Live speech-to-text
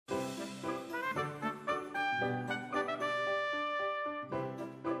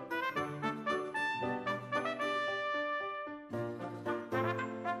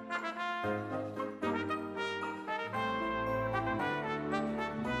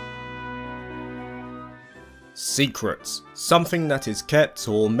Secrets. Something that is kept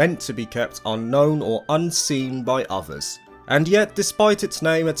or meant to be kept unknown or unseen by others. And yet, despite its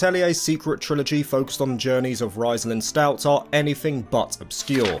name, Atelier's secret trilogy focused on the journeys of Ryza and Stout are anything but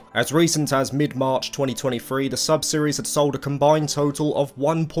obscure. As recent as mid-March 2023, the sub-series had sold a combined total of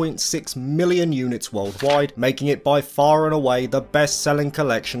 1.6 million units worldwide, making it by far and away the best-selling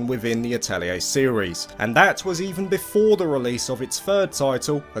collection within the Atelier series. And that was even before the release of its third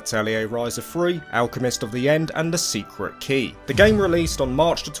title, Atelier Ryza 3, Alchemist of the End and the Secret Key. The game released on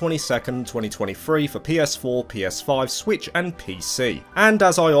March 22nd, 2023 for PS4, PS5, Switch and PC. And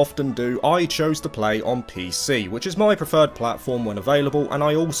as I often do, I chose to play on PC, which is my preferred platform when available, and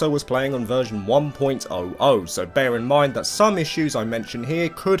I also was playing on version 1.00, so bear in mind that some issues I mention here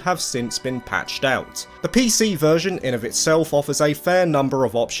could have since been patched out. The PC version in of itself offers a fair number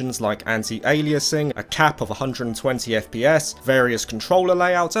of options like anti-aliasing, a cap of 120 FPS, various controller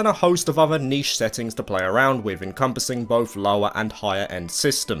layouts, and a host of other niche settings to play around with, encompassing both lower and higher end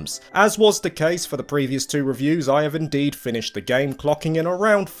systems. As was the case for the previous two reviews, I have indeed finished the game, clocking in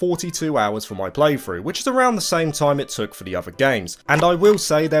around 42 hours for my playthrough, which is around the same time it took for the other games. And I will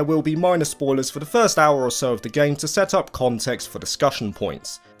say there will be minor spoilers for the first hour or so of the game to set up context for discussion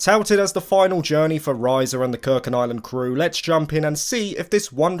points. Touted as the final journey for Ryza and the Kirken Island crew, let's jump in and see if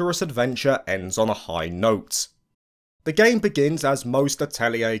this wondrous adventure ends on a high note. The game begins as most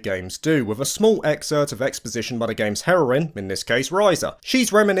Atelier games do, with a small excerpt of exposition by the game's heroine, in this case Ryza.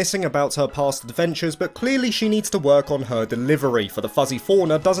 She's reminiscing about her past adventures, but clearly she needs to work on her delivery, for the fuzzy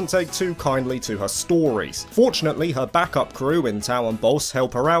fauna doesn't take too kindly to her stories. Fortunately, her backup crew in Tau and Boss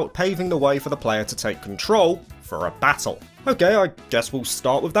help her out, paving the way for the player to take control for a battle. Okay, I guess we'll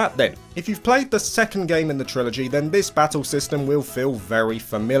start with that then. If you've played the second game in the trilogy, then this battle system will feel very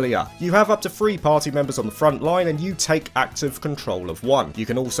familiar. You have up to 3 party members on the front line and you take active control of one. You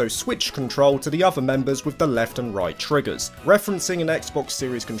can also switch control to the other members with the left and right triggers. Referencing an Xbox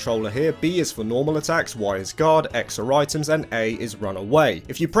Series controller here, B is for normal attacks, Y is guard, X are items, and A is run away.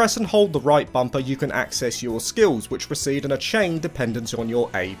 If you press and hold the right bumper, you can access your skills, which proceed in a chain dependent on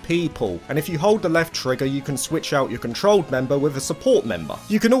your AP pool. And if you hold the left trigger, you can switch out your controlled member with a support member.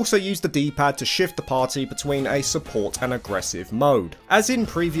 You can also use the D-pad to shift the party between a support and aggressive mode. As in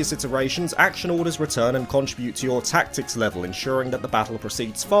previous iterations, action orders return and contribute to your tactics level, ensuring that the battle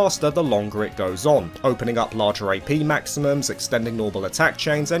proceeds faster the longer it goes on, opening up larger AP maximums, extending normal attack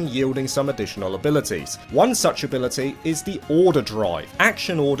chains, and yielding some additional abilities. One such ability is the order drive.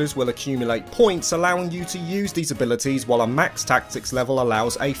 Action orders will accumulate points, allowing you to use these abilities, while a max tactics level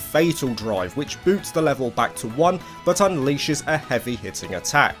allows a fatal drive, which boots the level back to 1 but unleashes a heavy hitting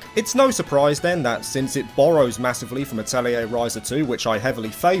attack. It's no surprise then that since it borrows massively from Atelier Ryza 2, which I heavily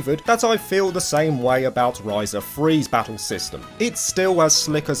favoured, that I feel the same way about Ryza 3's battle system. It's still as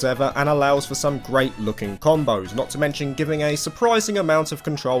slick as ever and allows for some great looking combos, not to mention giving a surprising amount of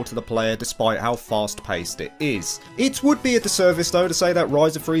control to the player despite how fast paced it is. It would be a disservice though to say that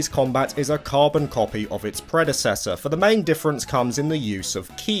Ryza 3's combat is a carbon copy of its predecessor, for the main difference comes in the use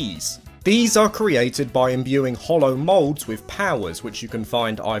of keys. These are created by imbuing hollow molds with powers, which you can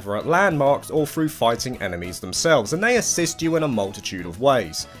find either at landmarks or through fighting enemies themselves, and they assist you in a multitude of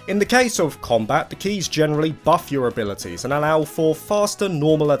ways. In the case of combat, the keys generally buff your abilities and allow for faster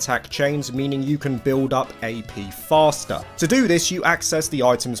normal attack chains, meaning you can build up AP faster. To do this, you access the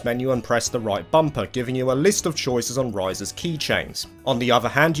items menu and press the right bumper, giving you a list of choices on Ryza's keychains. On the other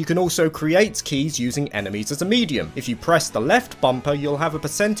hand, you can also create keys using enemies as a medium. If you press the left bumper, you'll have a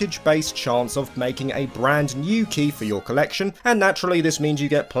percentage-based chance of making a brand new key for your collection, and naturally this means you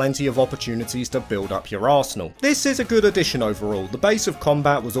get plenty of opportunities to build up your arsenal. This is a good addition overall. The base of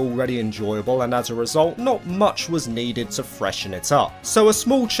combat was already enjoyable, and as a result not much was needed to freshen it up. So a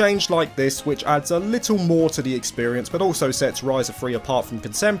small change like this, which adds a little more to the experience but also sets Ryza 3 apart from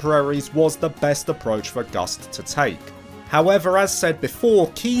contemporaries, was the best approach for Gust to take. However, as said before,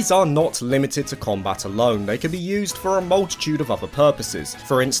 keys are not limited to combat alone. They can be used for a multitude of other purposes.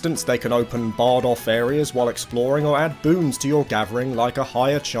 For instance, they can open barred off areas while exploring or add boons to your gathering, like a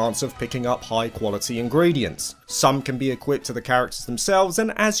higher chance of picking up high quality ingredients. Some can be equipped to the characters themselves,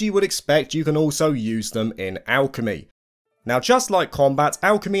 and as you would expect, you can also use them in Alchemy. Now, just like combat,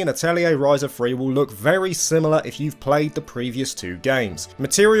 Alchemy and Atelier Ryza 3 will look very similar if you've played the previous two games.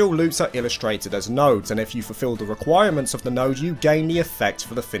 Material loots are illustrated as nodes, and if you fulfill the requirements of the node, you gain the effect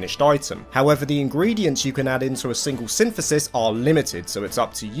for the finished item. However, the ingredients you can add into a single synthesis are limited, so it's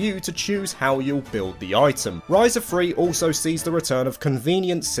up to you to choose how you'll build the item. Ryza 3 also sees the return of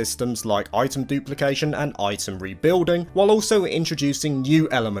convenient systems like item duplication and item rebuilding, while also introducing new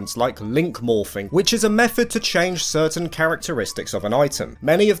elements like link morphing, which is a method to change certain characteristics characteristics of an item.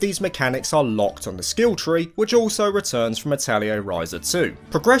 Many of these mechanics are locked on the skill tree, which also returns from Atelier Ryza 2.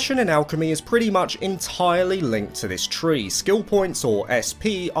 Progression in Alchemy is pretty much entirely linked to this tree. Skill points, or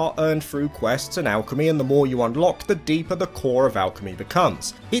SP, are earned through quests in Alchemy, and the more you unlock, the deeper the core of Alchemy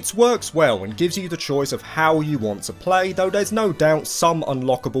becomes. It works well and gives you the choice of how you want to play, though there's no doubt some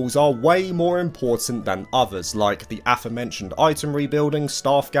unlockables are way more important than others, like the aforementioned item rebuilding,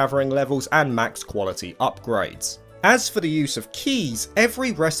 staff gathering levels, and max quality upgrades. As for the use of keys,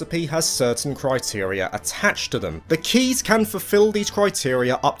 every recipe has certain criteria attached to them. The keys can fulfill these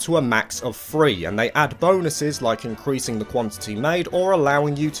criteria up to a max of 3, and they add bonuses like increasing the quantity made or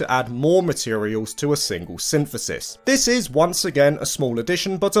allowing you to add more materials to a single synthesis. This is once again a small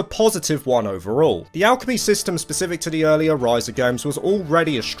addition, but a positive one overall. The alchemy system specific to the earlier Ryza games was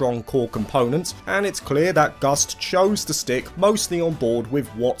already a strong core component, and it's clear that Gust chose to stick mostly on board with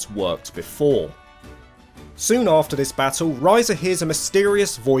what worked before. Soon after this battle, Ryza hears a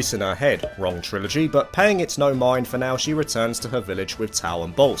mysterious voice in her head. Wrong trilogy, but paying it no mind for now, she returns to her village with Tau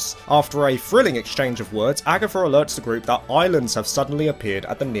and Bols. After a thrilling exchange of words, Agatha alerts the group that islands have suddenly appeared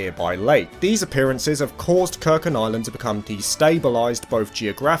at the nearby lake. These appearances have caused Kirkin Island to become destabilised both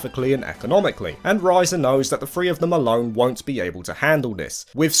geographically and economically, and Ryza knows that the three of them alone won't be able to handle this.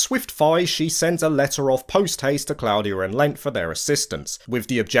 With swift thighs, she sends a letter off post-haste to Claudia and Lent for their assistance. With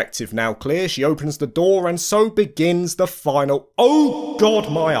the objective now clear, she opens the door and so begins the final— oh god,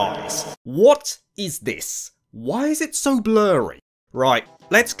 my eyes! What is this? Why is it so blurry? Right,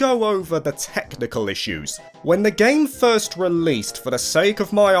 let's go over the technical issues. When the game first released, for the sake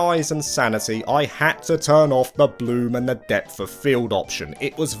of my eyes and sanity, I had to turn off the bloom and the depth of field option.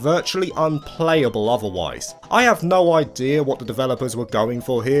 It was virtually unplayable otherwise. I have no idea what the developers were going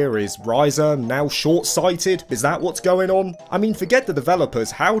for here. Is Ryza now short-sighted? Is that what's going on? I mean, forget the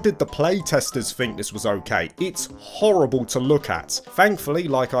developers, how did the playtesters think this was okay? It's horrible to look at. Thankfully,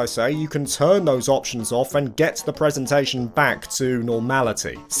 like I say, you can turn those options off and get the presentation back to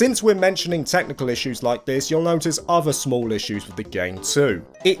normality. Since we're mentioning technical issues like this, you'll notice other small issues with the game too.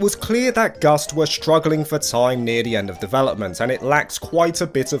 It was clear that Gust were struggling for time near the end of development, and it lacks quite a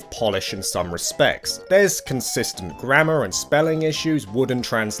bit of polish in some respects. There's consistent grammar and spelling issues, wooden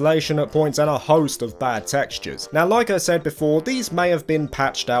translation at points, and a host of bad textures. Now, like I said before, these may have been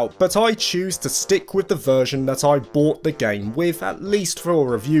patched out, but I choose to stick with the version that I bought the game with, at least for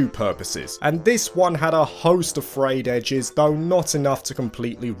review purposes, and this one had a host of frayed edges, though not enough to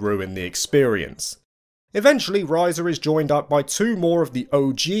completely ruin the experience. Eventually, Ryza is joined up by two more of the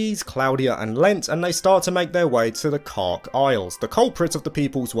OGs, Claudia and Lent, and they start to make their way to the Kark Isles, the culprit of the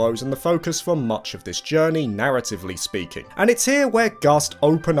people's woes and the focus for much of this journey, narratively speaking. And it's here where Gust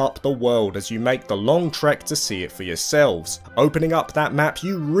open up the world as you make the long trek to see it for yourselves. Opening up that map,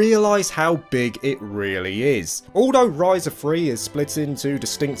 you realise how big it really is. Although Ryza 3 is split into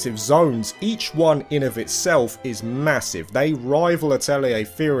distinctive zones, each one in of itself is massive. They rival Atelier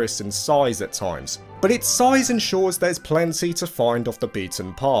Ryza in size at times. But its size ensures there's plenty to find off the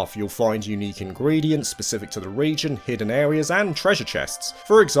beaten path. You'll find unique ingredients specific to the region, hidden areas, and treasure chests.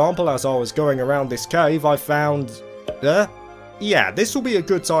 For example, as I was going around this cave, I found— yeah, this will be a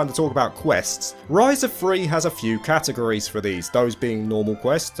good time to talk about quests. Ryza 3 has a few categories for these, those being normal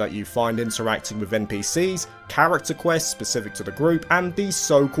quests that you find interacting with NPCs, character quests specific to the group, and these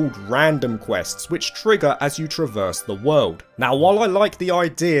so-called random quests, which trigger as you traverse the world. Now, while I like the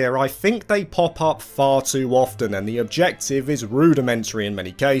idea, I think they pop up far too often, and the objective is rudimentary in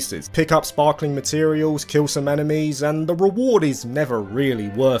many cases. Pick up sparkling materials, kill some enemies, and the reward is never really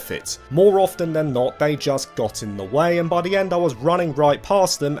worth it. More often than not, they just got in the way, and by the end I was running right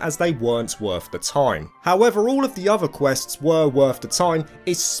past them as they weren't worth the time. However, all of the other quests were worth the time,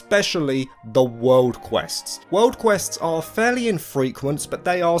 especially the world quests. World quests are fairly infrequent, but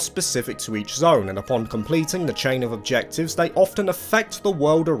they are specific to each zone, and upon completing the chain of objectives, they often affect the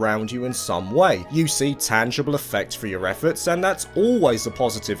world around you in some way. You see tangible effect for your efforts, and that's always a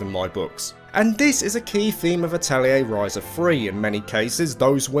positive in my books. And this is a key theme of Atelier Ryza 3. In many cases,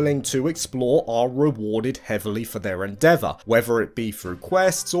 those willing to explore are rewarded heavily for their endeavour, whether it be through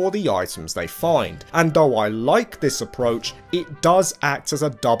quests or the items they find. And though I like this approach, it does act as a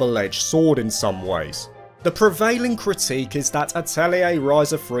double-edged sword in some ways. The prevailing critique is that Atelier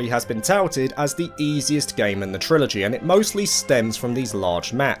Ryza 3 has been touted as the easiest game in the trilogy, and it mostly stems from these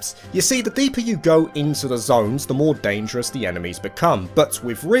large maps. You see, the deeper you go into the zones, the more dangerous the enemies become, but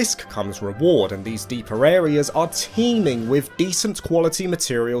with risk comes reward, and these deeper areas are teeming with decent quality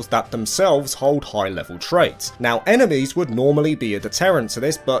materials that themselves hold high level traits. Now, enemies would normally be a deterrent to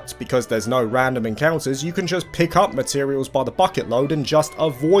this, but because there's no random encounters, you can just pick up materials by the bucket load and just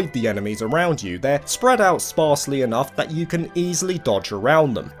avoid the enemies around you. They're spread out out sparsely enough that you can easily dodge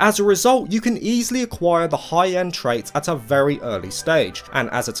around them. As a result, you can easily acquire the high-end traits at a very early stage, and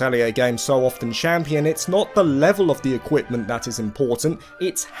as Atelier games so often champion, it's not the level of the equipment that is important,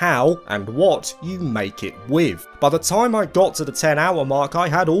 it's how and what you make it with. By the time I got to the 10-hour mark, I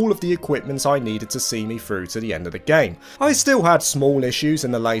had all of the equipment I needed to see me through to the end of the game. I still had small issues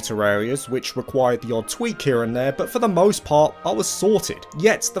in the later areas, which required the odd tweak here and there, but for the most part, I was sorted.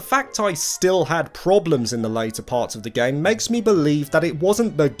 Yet, the fact I still had problems in the later parts of the game makes me believe that it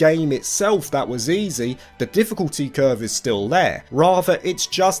wasn't the game itself that was easy, the difficulty curve is still there. Rather, it's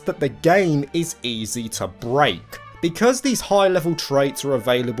just that the game is easy to break. Because these high-level traits are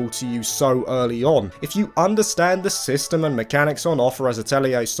available to you so early on, if you understand the system and mechanics on offer as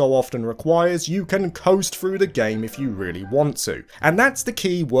Atelier so often requires, you can coast through the game if you really want to. And that's the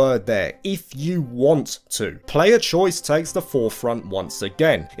key word there, if you want to. Player choice takes the forefront once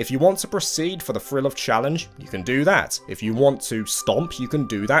again. If you want to proceed for the thrill of challenge, you can do that. If you want to stomp, you can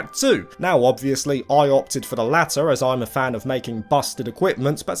do that too. Now obviously, I opted for the latter as I'm a fan of making busted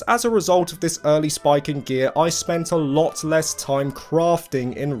equipment, but as a result of this early spike in gear, I spent a lot less time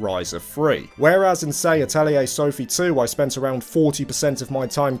crafting in Ryza 3. Whereas in say Atelier Sophie 2 I spent around 40% of my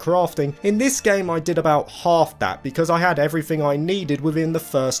time crafting, in this game I did about half that because I had everything I needed within the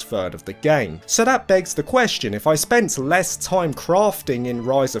first third of the game. So that begs the question, if I spent less time crafting in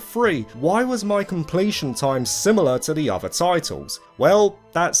Ryza 3, why was my completion time similar to the other titles? Well,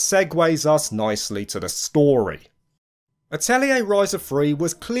 that segues us nicely to the story. Atelier Ryza 3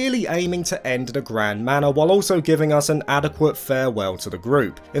 was clearly aiming to end in a grand manner while also giving us an adequate farewell to the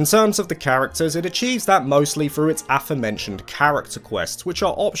group. In terms of the characters, it achieves that mostly through its aforementioned character quests, which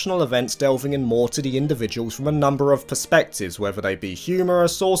are optional events delving in more to the individuals from a number of perspectives, whether they be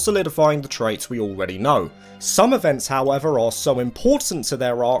humorous or solidifying the traits we already know. Some events, however, are so important to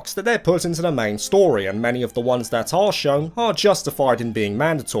their arcs that they're put into the main story, and many of the ones that are shown are justified in being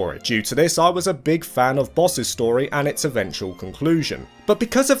mandatory. Due to this, I was a big fan of Boss's story and its eventual conclusion. But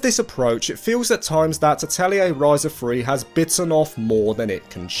because of this approach, it feels at times that Atelier Ryza 3 has bitten off more than it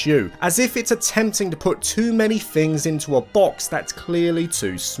can chew, as if it's attempting to put too many things into a box that's clearly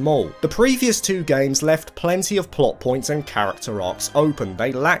too small. The previous two games left plenty of plot points and character arcs open,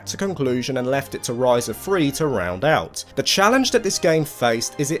 they lacked a conclusion and left it to Ryza 3 to round out. The challenge that this game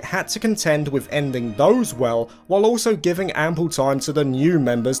faced is it had to contend with ending those well, while also giving ample time to the new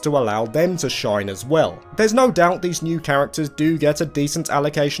members to allow them to shine as well. There's no doubt these new characters do get a decent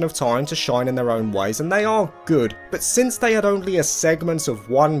allocation of time to shine in their own ways, and they are good, but since they had only a segment of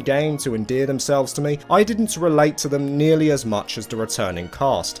one game to endear themselves to me, I didn't relate to them nearly as much as the returning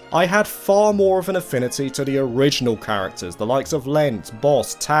cast. I had far more of an affinity to the original characters, the likes of Lent,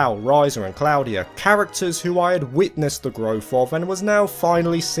 Boss, Tao, Ryza and Claudia, characters who I had witnessed the growth of and was now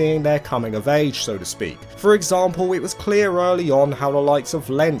finally seeing their coming of age, so to speak. For example, it was clear early on how the likes of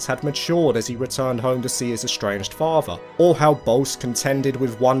Lent had matured as he returned home to see his estranged father, or how Boss contended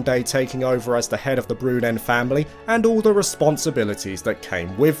with one day taking over as the head of the Brunen family and all the responsibilities that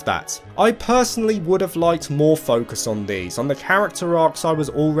came with that. I personally would have liked more focus on these, on the character arcs I was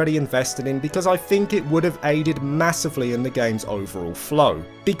already invested in, because I think it would have aided massively in the game's overall flow.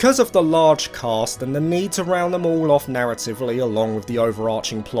 Because of the large cast and the need to round them all off narratively along with the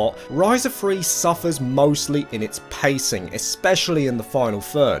overarching plot, Ryza 3 suffers mostly in its pacing, especially in the final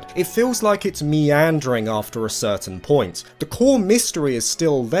third. It feels like it's meandering after a certain point. The core mystery is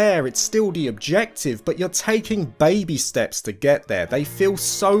still there, it's still the objective, but you're taking baby steps to get there. They feel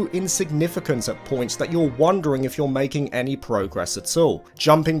so insignificant at points that you're wondering if you're making any progress at all.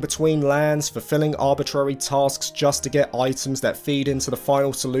 Jumping between lands, fulfilling arbitrary tasks just to get items that feed into the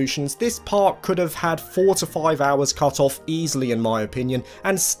final solutions, this part could have had 4 to 5 hours cut off easily in my opinion,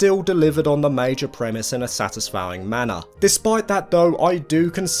 and still delivered on the major premise in a satisfying manner. Despite that though, I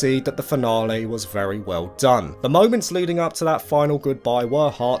do concede that the finale was very well done. The moments leading up to that final goodbye were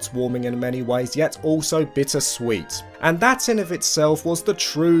heartwarming in many ways, yet also bittersweet. And that in of itself was the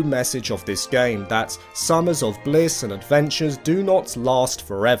true message of this game, that summers of bliss and adventures do not last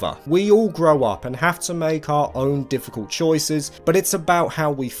forever. We all grow up and have to make our own difficult choices, but it's about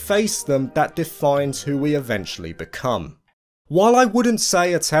how we face them that defines who we eventually become. While I wouldn't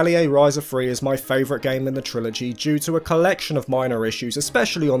say Atelier Ryza 3 is my favourite game in the trilogy due to a collection of minor issues,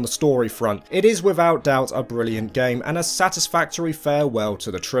 especially on the story front, it is without doubt a brilliant game and a satisfactory farewell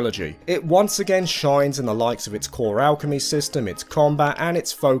to the trilogy. It once again shines in the likes of its core alchemy system, its combat and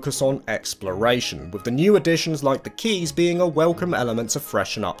its focus on exploration, with the new additions like the keys being a welcome element to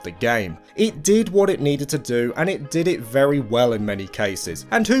freshen up the game. It did what it needed to do and it did it very well in many cases,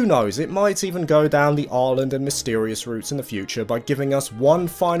 and who knows, it might even go down the Ireland and mysterious routes in the future by giving us one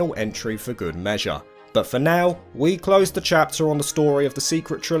final entry for good measure. But for now, we close the chapter on the story of the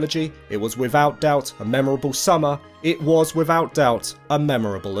Secret Trilogy. It was without doubt a memorable summer. It was without doubt a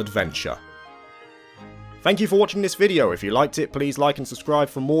memorable adventure. Thank you for watching this video. If you liked it, please like and subscribe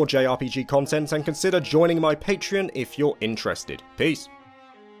for more JRPG content, and consider joining my Patreon if you're interested. Peace.